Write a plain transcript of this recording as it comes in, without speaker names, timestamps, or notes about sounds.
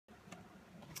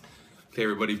Okay,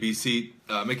 everybody, BC,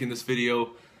 making this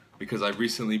video because I've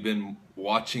recently been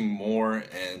watching more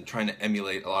and trying to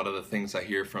emulate a lot of the things I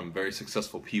hear from very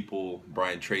successful people,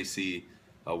 Brian Tracy,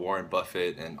 Warren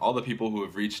Buffett, and all the people who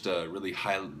have reached a really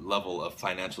high level of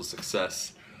financial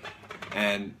success.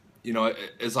 And you know,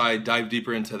 as I dive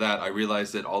deeper into that, I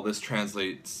realized that all this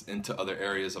translates into other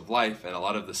areas of life, and a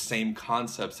lot of the same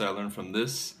concepts that I learned from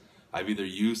this, I've either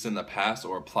used in the past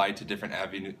or applied to different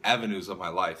avenues of my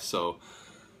life. So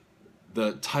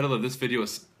the title of this video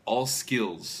is all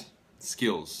skills,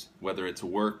 whether it's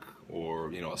work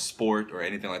or a sport or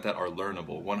anything like that, are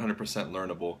learnable, 100%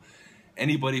 learnable.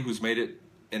 Anybody who's made it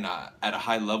at a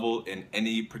high level in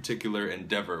any particular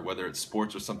endeavor, whether it's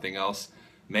sports or something else,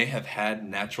 may have had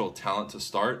natural talent to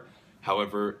start.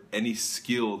 However, any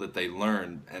skill that they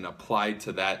learned and applied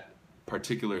to that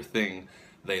particular thing,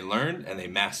 they learned and they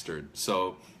mastered.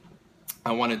 So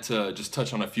I wanted to just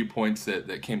touch on a few points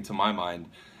that came to my mind.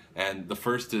 And the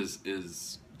first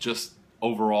is just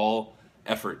overall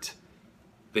effort.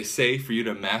 They say for you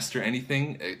to master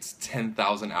anything, it's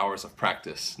 10,000 hours of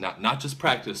practice. Not just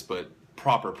practice, but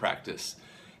proper practice.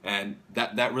 And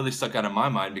that really stuck out in my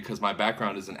mind because my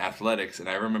background is in athletics, and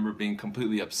I remember being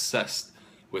completely obsessed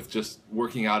with just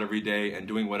working out every day and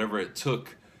doing whatever it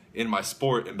took in my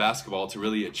sport in basketball to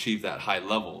really achieve that high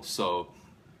level. So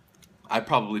I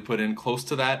probably put in close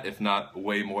to that, if not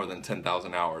way more than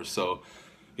 10,000 hours. So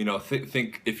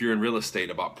think if you're in real estate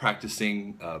about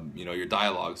practicing, your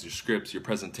dialogues, your scripts, your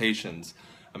presentations.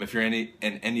 If you're in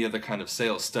any other kind of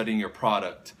sales, studying your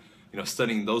product,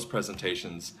 studying those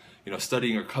presentations,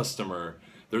 studying your customer.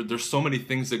 There's so many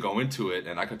things that go into it,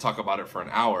 and I could talk about it for an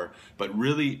hour. But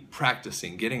really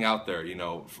practicing, getting out there.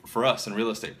 For us in real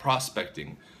estate,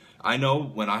 prospecting. I know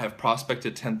when I have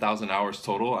prospected 10,000 hours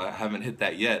total, I haven't hit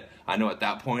that yet. I know at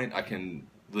that point I can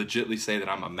legitimately say that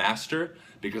I'm a master,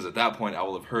 because at that point I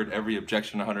will have heard every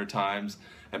objection 100 times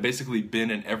and basically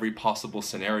been in every possible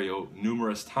scenario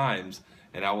numerous times,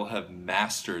 and I will have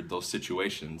mastered those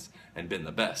situations and been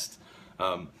the best.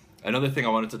 Another thing I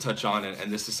wanted to touch on,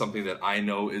 and this is something that I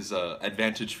know is an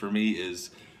advantage for me,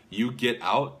 is you get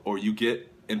out or you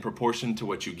get in proportion to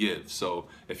what you give. So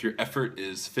if your effort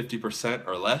is 50%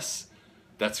 or less,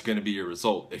 that's going to be your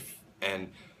result. And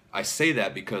I say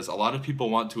that because a lot of people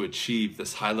want to achieve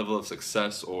this high level of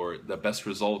success or the best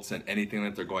results in anything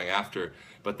that they're going after,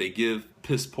 but they give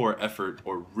piss poor effort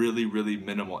or really, really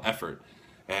minimal effort.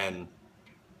 And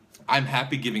I'm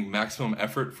happy giving maximum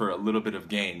effort for a little bit of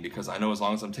gain, because I know as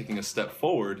long as I'm taking a step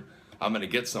forward, I'm going to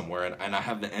get somewhere, and I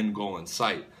have the end goal in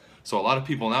sight. So a lot of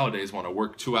people nowadays want to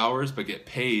work 2 hours but get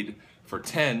paid for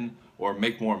 10 or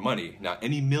make more money. Now,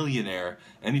 any millionaire,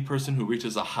 any person who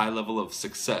reaches a high level of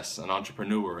success, an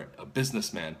entrepreneur, a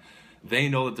businessman, they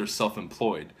know that they're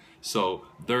self-employed. So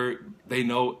they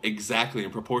know exactly in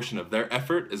proportion of their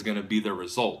effort is going to be their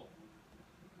result.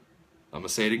 I'm going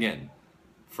to say it again.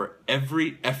 For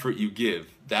every effort you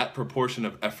give, that proportion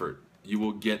of effort, you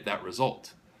will get that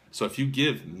result. So if you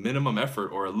give minimum effort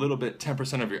or a little bit,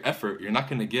 10% of your effort, you're not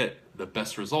going to get the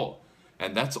best result.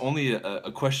 And that's only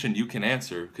a question you can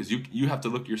answer, because you have to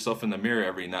look yourself in the mirror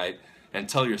every night and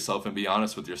tell yourself and be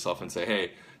honest with yourself and say,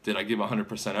 hey, did I give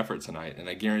 100% effort tonight? And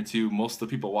I guarantee you most of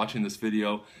the people watching this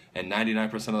video and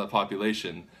 99% of the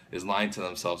population is lying to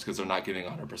themselves because they're not giving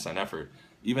 100% effort.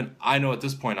 Even I know at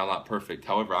this point I'm not perfect.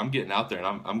 However, I'm getting out there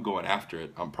and I'm going after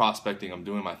it. I'm prospecting, I'm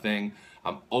doing my thing.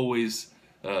 I'm always,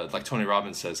 like Tony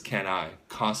Robbins says,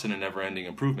 constant and never-ending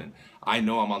improvement. I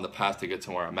know I'm on the path to get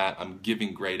to where I'm at. I'm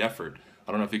giving great effort.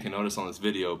 I don't know if you can notice on this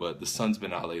video, but the sun's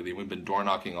been out lately. We've been door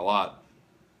knocking a lot.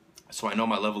 So I know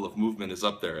my level of movement is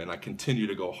up there, and I continue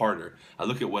to go harder. I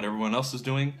look at what everyone else is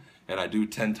doing, and I do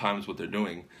 10 times what they're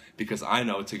doing, because I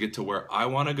know to get to where I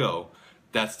want to go,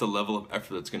 that's the level of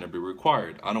effort that's going to be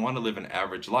required. I don't want to live an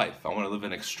average life. I want to live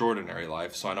an extraordinary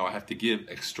life, so I know I have to give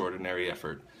extraordinary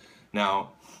effort.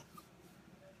 Now,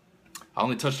 I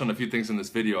only touched on a few things in this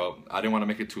video. I didn't want to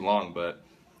make it too long, but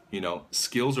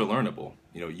skills are learnable.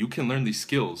 You can learn these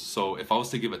skills. So if I was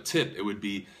to give a tip, it would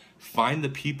be find the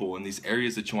people in these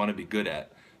areas that you want to be good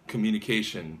at.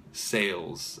 Communication,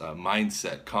 sales,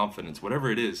 mindset, confidence,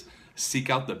 whatever it is. Seek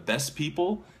out the best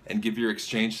people and give your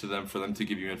exchange to them for them to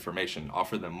give you information.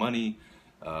 Offer them money.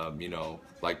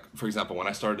 Like for example, when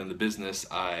I started in the business,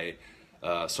 I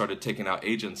started taking out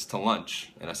agents to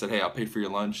lunch, and I said, hey, I'll pay for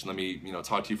your lunch. Let me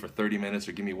talk to you for 30 minutes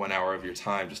or give me 1 hour of your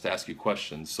time just to ask you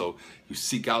questions. So you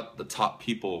seek out the top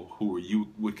people who you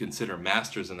would consider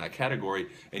masters in that category,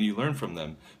 and you learn from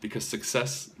them, because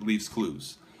success leaves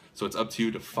clues. So it's up to you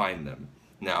to find them.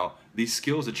 Now, these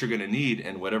skills that you're going to need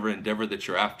in whatever endeavor that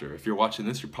you're after, if you're watching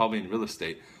this, you're probably in real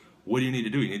estate. what do you need to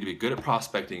do? You need to be good at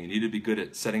prospecting. You need to be good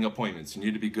at setting appointments. You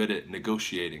need to be good at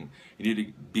negotiating. You need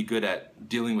to be good at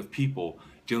dealing with people,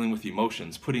 dealing with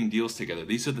emotions, putting deals together.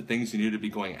 These are the things you need to be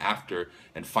going after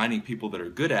and finding people that are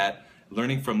good at,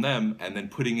 learning from them, and then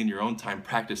putting in your own time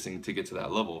practicing to get to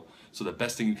that level. So the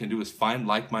best thing you can do is find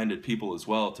like-minded people as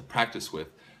well to practice with.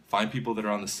 Find people that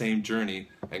are on the same journey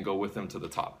and go with them to the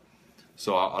top.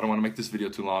 So I don't want to make this video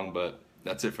too long, but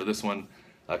that's it for this one.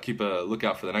 Keep a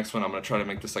lookout for the next one. I'm going to try to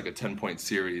make this like a 10-point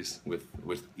series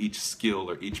with each skill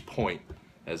or each point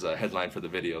as a headline for the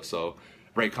video. So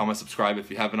rate, comment, subscribe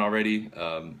if you haven't already.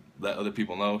 Let other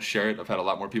people know. Share it. I've had a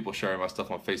lot more people sharing my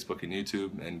stuff on Facebook and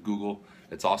YouTube and Google.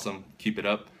 It's awesome. Keep it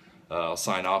up. I'll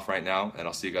sign off right now, and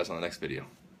I'll see you guys on the next video.